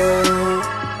homicide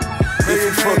if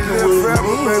you fucking with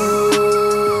me.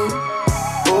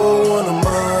 Oh, when I'm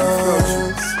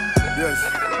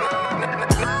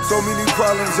so many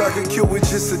problems I could kill with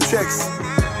just a text.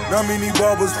 Not many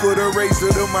barbers put a razor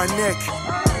to my neck.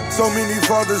 So many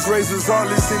fathers razors, all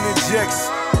this in injects.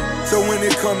 So when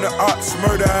it come to ops,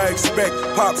 murder I expect.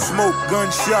 Pop, smoke,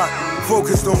 gunshot,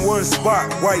 focused on one spot.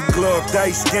 White glove,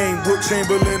 dice game, Wilt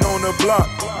Chamberlain on the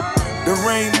block. The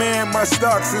Rain Man, my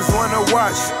stocks is one to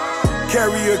watch.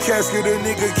 Carry a casket, a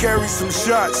nigga carry some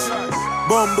shots.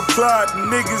 Bumba clot,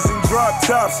 niggas in drop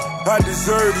tops. I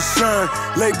deserve to shine.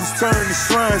 Labels turn to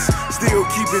shrines. Still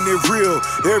keeping it real.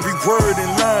 Every word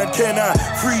in line. Can I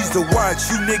freeze the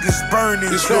watch? You niggas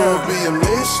burning. It's gonna be a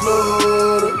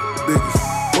manslaughter.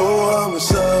 Oh,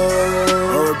 homicide.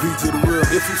 R.I.P. to the real.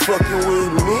 If you fucking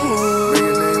with me. May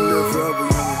your name live forever,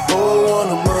 young. Oh, on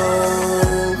the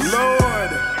mind.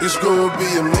 Lord. It's gonna be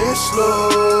a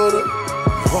manslaughter.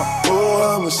 Oh,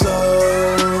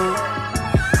 homicide.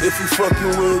 If you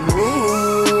fucking with me,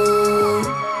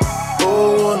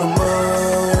 oh, on the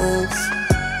minds.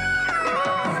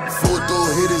 4-door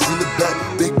hitters in the back,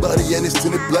 big body and it's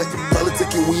tinted black.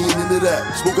 Politicking, we ain't into that.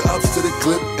 Smoking ops to the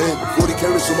clip and 40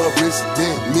 carats on my wrist.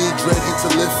 Then me dread into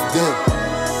lift. Then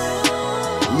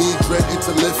me dread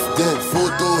into lift. Then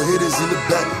 4-door hitters in the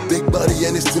back, big body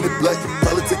and it's tinted black.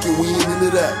 Politicking, we ain't into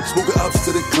that. Smoking ops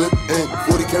to the clip and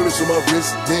 40 carats on my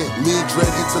wrist. Then me dread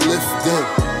into lift. Then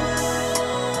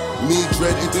me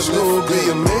dread it, this gonna be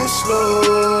a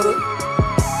manslaughter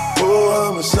or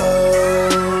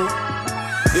homicide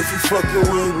if you fucking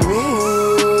with me.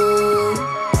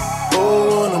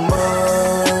 Oh, on the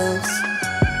minds.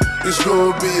 It's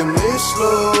gonna be a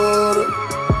manslaughter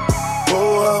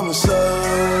or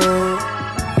homicide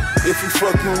if you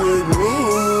fucking with me.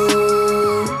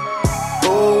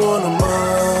 Oh, on the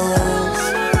minds.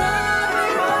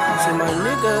 To my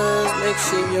niggas, make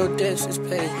sure your debts is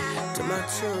paid. To my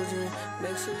children,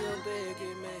 make sure your bed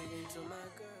get made. To my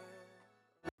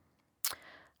girl.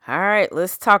 All right,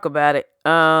 let's talk about it.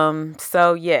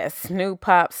 So yes, new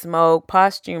Pop Smoke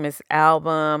posthumous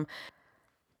album.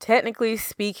 Technically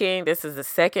speaking, this is the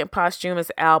second posthumous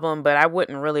album, but I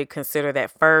wouldn't really consider that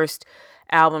first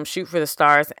album, Shoot for the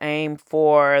Stars, Aim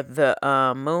for the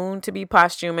Moon, to be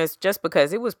posthumous, just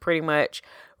because it was pretty much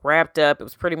wrapped up. It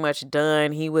was pretty much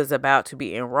done. He was about to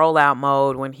be in rollout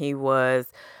mode when he was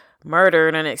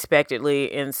murdered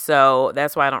unexpectedly, and so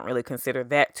that's why I don't really consider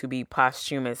that to be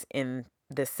posthumous in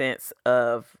the sense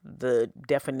of the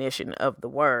definition of the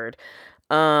word.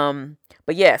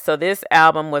 But yeah, so this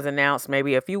album was announced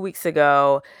maybe a few weeks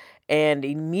ago, and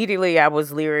immediately I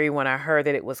was leery when I heard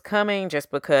that it was coming,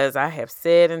 just because I have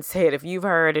said, if you've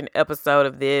heard an episode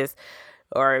of this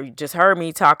or just heard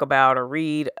me talk about or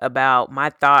read about my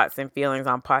thoughts and feelings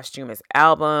on posthumous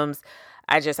albums,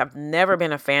 I've never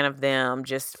been a fan of them,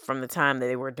 just from the time that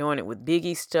they were doing it with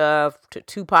Biggie stuff to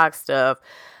Tupac stuff.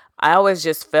 I always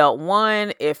just felt,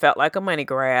 one, it felt like a money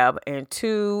grab, and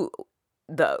two,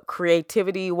 the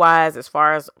creativity wise, as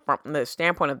far as from the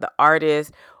standpoint of the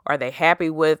artist, are they happy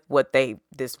with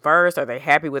this verse? Are they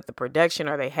happy with the production?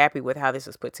 Are they happy with how this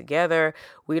is put together?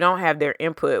 We don't have their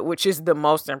input, which is the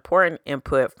most important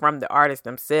input from the artists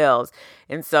themselves.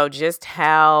 And so just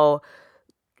how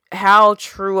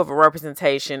true of a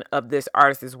representation of this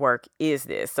artist's work is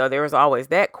this? So there was always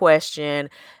that question.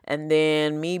 And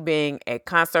then me being a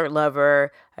concert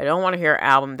lover, I don't want to hear an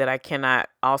album that I cannot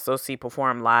also see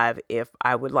perform live if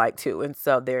I would like to. And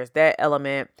so there's that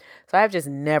element. So I've just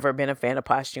never been a fan of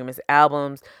posthumous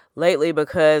albums lately,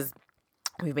 because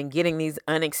we've been getting these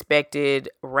unexpected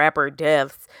rapper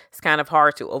deaths. It's kind of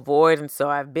hard to avoid. And so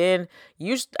I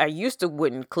used to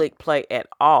wouldn't click play at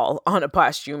all on a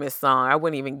posthumous song. I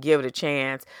wouldn't even give it a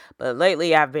chance. But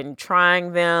lately I've been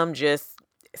trying them, just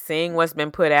seeing what's been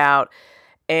put out.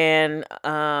 And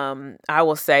I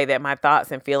will say that my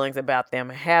thoughts and feelings about them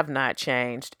have not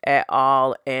changed at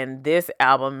all. And this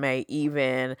album may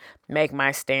even make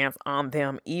my stance on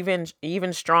them even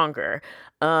stronger.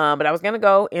 But I was going to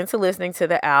go into listening to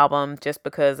the album just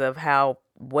because of how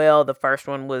well the first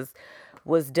one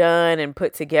was done and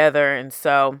put together. And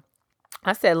so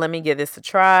I said, let me give this a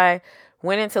try.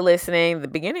 Went into listening. The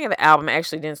beginning of the album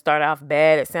actually didn't start off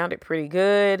bad. It sounded pretty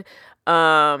good.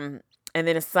 And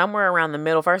then it's somewhere around the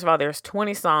middle. First of all, there's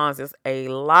 20 songs. There's a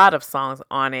lot of songs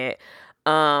on it.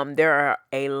 There are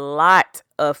a lot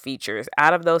of features.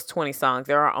 Out of those 20 songs,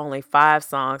 there are only 5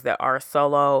 songs that are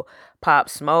solo Pop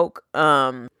Smoke.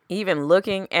 Even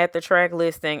looking at the track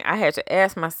listing, I had to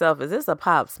ask myself, is this a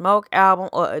Pop Smoke album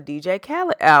or a DJ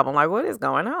Khaled album? Like, what is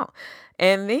going on?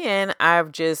 And then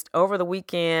I've just, over the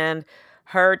weekend,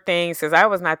 heard things, because I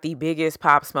was not the biggest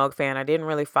Pop Smoke fan. I didn't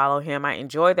really follow him. I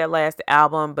enjoyed that last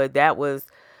album, but that was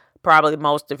probably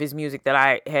most of his music that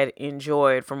I had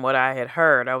enjoyed from what I had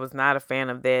heard. I was not a fan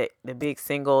of that. The big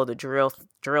single, the drill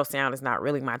sound is not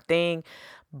really my thing.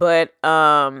 But,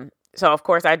 so of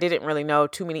course I didn't really know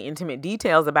too many intimate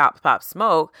details about Pop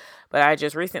Smoke, but I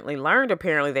just recently learned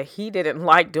apparently that he didn't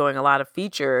like doing a lot of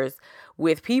features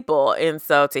with people. And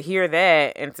so to hear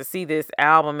that and to see this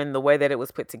album and the way that it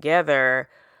was put together,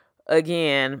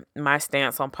 again, my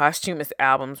stance on posthumous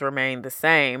albums remained the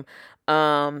same.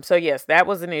 So yes, that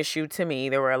was an issue to me.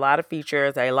 There were a lot of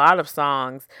features, a lot of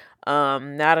songs,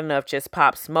 not enough just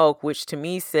Pop Smoke, which to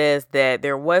me says that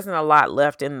there wasn't a lot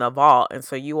left in the vault. And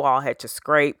so you all had to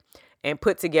scrape and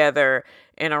put together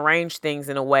and arrange things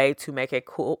in a way to make a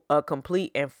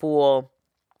complete and full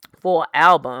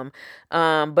album.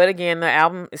 But again, the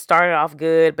album started off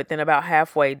good, but then about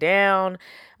halfway down,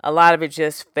 a lot of it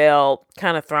just felt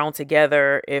kind of thrown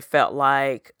together. It felt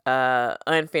like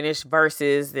unfinished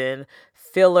verses and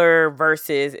filler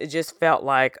verses. It just felt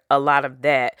like a lot of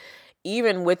that.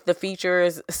 Even with the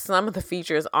features, some of the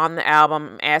features on the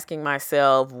album, I'm asking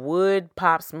myself, would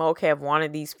Pop Smoke have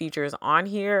wanted these features on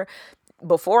here?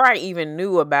 Before I even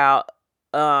knew about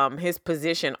his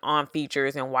position on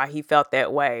features and why he felt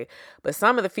that way. But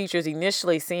some of the features,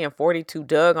 initially seeing 42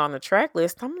 Dugg on the track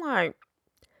list, I'm like,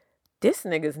 this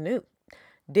nigga's new.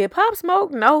 Did Pop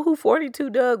Smoke know who 42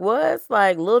 Dugg was?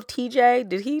 Like Lil TJ,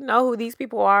 did he know who these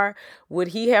people are? Would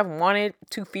he have wanted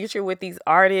to feature with these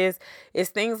artists? It's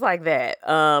things like that.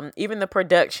 Even the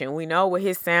production, we know what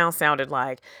his sound sounded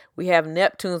like. We have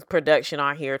Neptune's production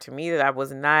on here. To me, that I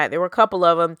was not. There were a couple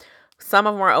of them. Some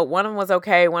of them were, one of them was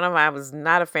okay. One of them I was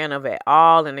not a fan of at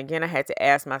all. And again, I had to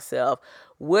ask myself,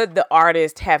 would the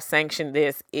artist have sanctioned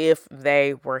this if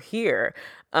they were here?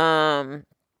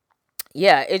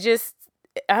 Yeah, it just,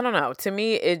 I don't know. To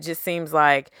me, it just seems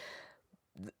like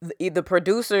the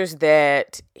producers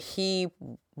that he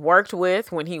worked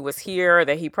with when he was here,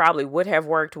 that he probably would have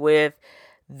worked with,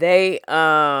 they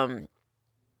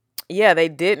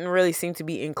didn't really seem to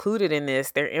be included in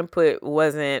this. Their input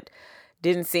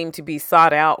didn't seem to be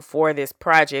sought out for this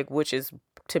project, which is,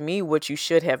 to me, what you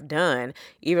should have done.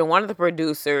 Even one of the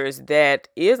producers that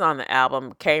is on the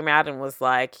album came out and was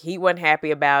like, he wasn't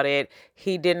happy about it.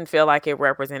 He didn't feel like it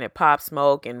represented Pop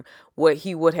Smoke and what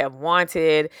he would have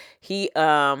wanted. He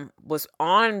was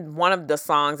on one of the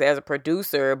songs as a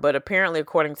producer, but apparently,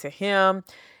 according to him,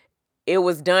 it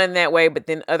was done that way, but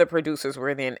then other producers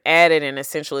were then added, and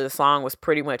essentially the song was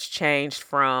pretty much changed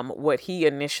from what he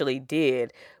initially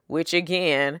did, which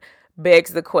again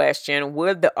begs the question,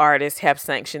 would the artist have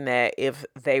sanctioned that if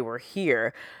they were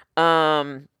here?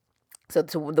 So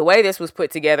the way this was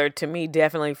put together, to me,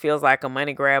 definitely feels like a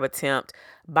money grab attempt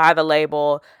by the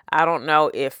label. I don't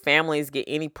know if families get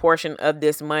any portion of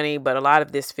this money, but a lot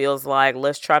of this feels like,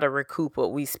 let's try to recoup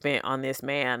what we spent on this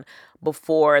man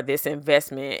before this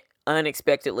investment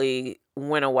unexpectedly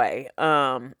went away.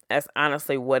 That's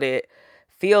honestly what it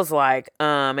feels like.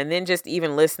 And then just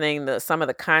even listening to some of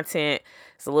the content,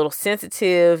 it's a little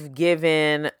sensitive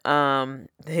given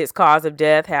his cause of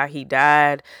death, how he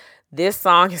died. This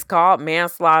song is called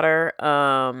Manslaughter,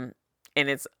 and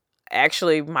it's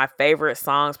actually my favorite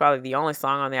song. It's probably the only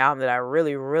song on the album that I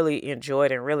really, really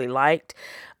enjoyed and really liked.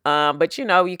 But you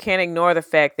know, you can't ignore the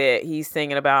fact that he's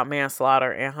singing about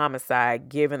manslaughter and homicide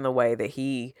given the way that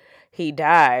he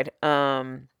died.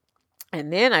 And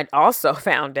then I also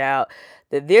found out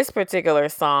that this particular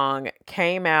song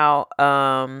came out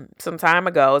some time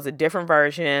ago. It's a different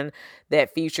version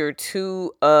that featured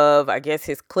 2 of, I guess,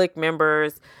 his clique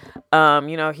members. I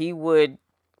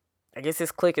guess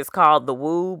his clique is called The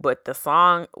Woo, but the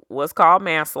song was called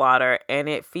Manslaughter, and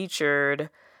it featured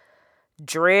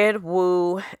Dread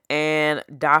Woo and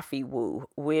Daffy Woo,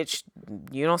 which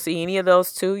you don't see any of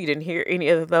those 2. You didn't hear any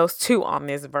of those 2 on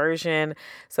this version.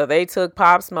 So they took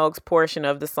Pop Smoke's portion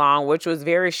of the song, which was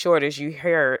very short, as you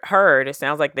heard. It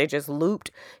sounds like they just looped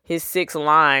his 6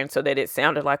 lines so that it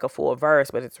sounded like a full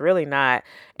verse, but it's really not,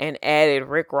 and added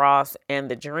Rick Ross and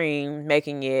The Dream,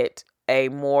 making it a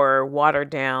more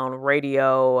watered down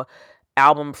radio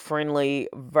album friendly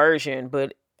version.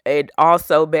 But it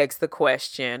also begs the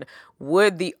question,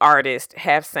 would the artist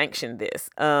have sanctioned this?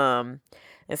 And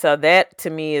And so that to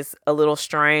me is a little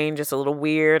strange. It's a little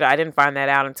weird. I didn't find that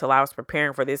out until I was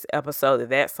preparing for this episode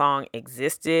that song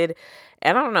existed.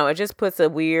 And I don't know, it just puts a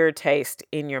weird taste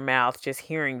in your mouth just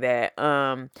hearing that.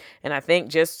 And I think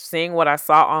just seeing what I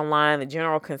saw online, the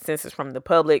general consensus from the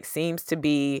public seems to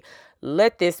be,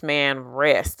 let this man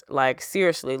rest. Like,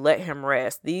 seriously, let him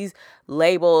rest. These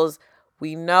labels,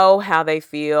 we know how they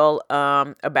feel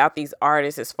about these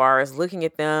artists as far as looking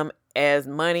at them as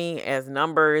money, as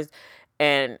numbers,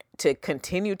 and to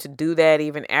continue to do that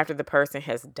even after the person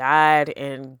has died.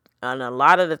 And a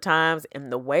lot of the times in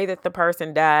the way that the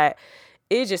person died,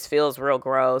 it just feels real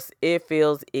gross. It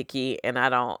feels icky, and I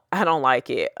don't like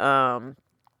it.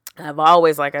 I've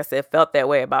always, like I said, felt that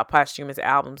way about posthumous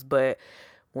albums, but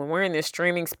when we're in this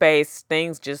streaming space,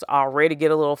 things just already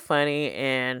get a little funny.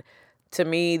 And to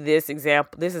me, this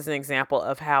is an example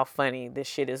of how funny this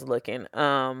shit is looking.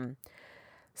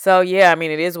 So yeah, I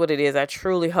mean, it is what it is. I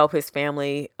truly hope his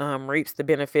family reaps the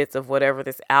benefits of whatever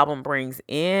this album brings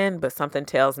in, but something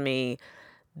tells me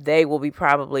they will be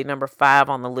probably number 5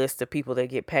 on the list of people that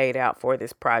get paid out for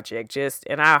this project.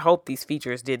 And I hope these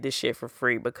features did this shit for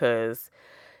free, because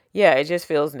yeah, it just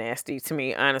feels nasty to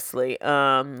me, honestly.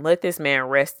 Let this man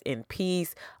rest in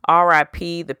peace.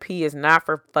 R.I.P. The P is not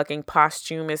for fucking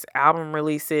posthumous album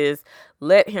releases.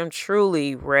 Let him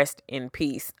truly rest in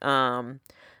peace.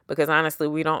 Because honestly,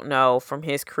 we don't know from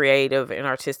his creative and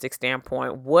artistic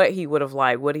standpoint what he would have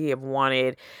liked, what he have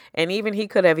wanted. And even he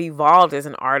could have evolved as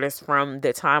an artist from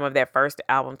the time of that first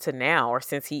album to now, or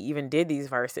since he even did these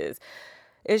verses.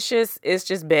 It's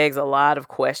just begs a lot of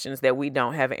questions that we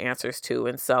don't have answers to.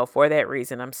 And so for that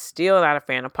reason, I'm still not a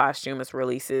fan of posthumous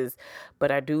releases,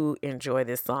 but I do enjoy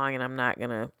this song, and I'm not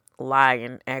going to lie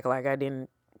and act like I didn't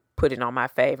put it on my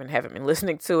fave and haven't been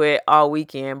listening to it all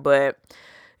weekend. But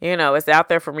you know, it's out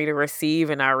there for me to receive,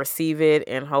 and I receive it,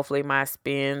 and hopefully my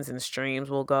spins and streams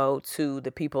will go to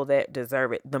the people that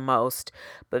deserve it the most.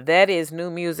 But that is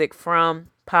new music from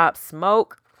Pop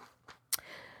Smoke.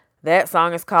 That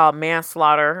song is called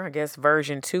Manslaughter. I guess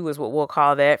version 2 is what we'll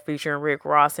call that, featuring Rick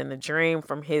Ross and The Dream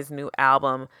from his new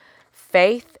album,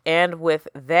 Faith. And with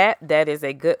that is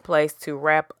a good place to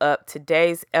wrap up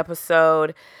today's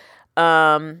episode.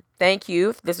 Thank you.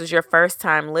 If this was your first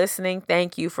time listening,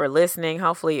 thank you for listening.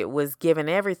 Hopefully it was giving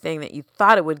everything that you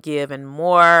thought it would give and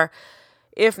more.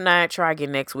 If not, try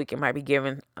again next week. It might be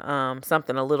giving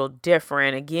something a little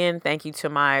different. Again, thank you to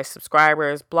my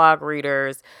subscribers, blog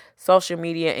readers, social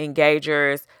media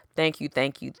engagers. Thank you,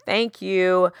 thank you, thank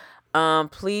you.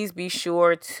 Please be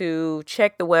sure to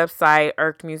check the website,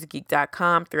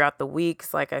 irkedmusicgeek.com, throughout the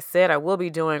weeks. Like I said, I will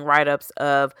be doing write-ups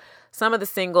of some of the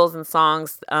singles and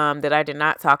songs that I did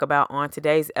not talk about on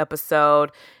today's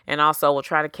episode. And also we'll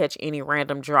try to catch any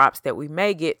random drops that we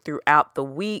may get throughout the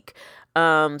week.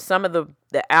 Some of the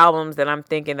albums that I'm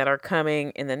thinking that are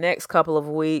coming in the next couple of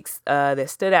weeks that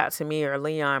stood out to me are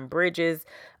Leon Bridges,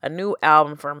 a new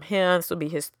album from him. This will be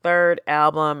his 3rd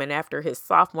album. And after his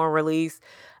sophomore release,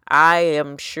 I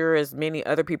am sure as many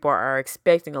other people are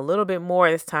expecting a little bit more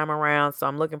this time around. So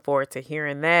I'm looking forward to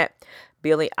hearing that.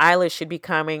 Billie Eilish should be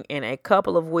coming in a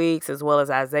couple of weeks, as well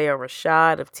as Isaiah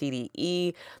Rashad of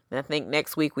TDE. And I think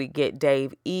next week we get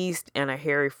Dave East and a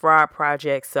Harry Fraud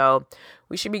project. So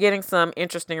we should be getting some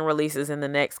interesting releases in the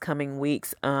next coming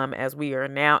weeks as we are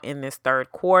now in this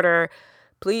 3rd quarter.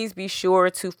 Please be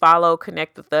sure to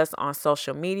connect with us on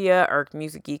social media. Irked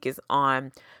Music Geek is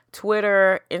on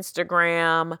Twitter,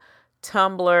 Instagram,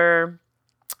 Tumblr,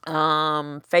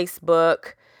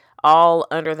 Facebook, all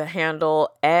under the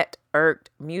handle at Irked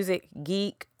Music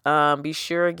Geek. Be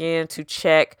sure again to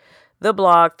check the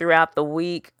blog throughout the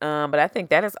week. But I think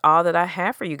that is all that I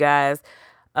have for you guys.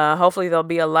 Hopefully there'll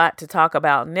be a lot to talk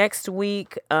about next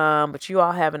week. But you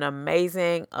all have an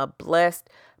amazing, a blessed,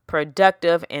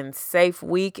 productive, and safe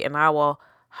week. And I will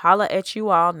holla at you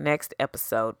all next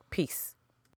episode. Peace.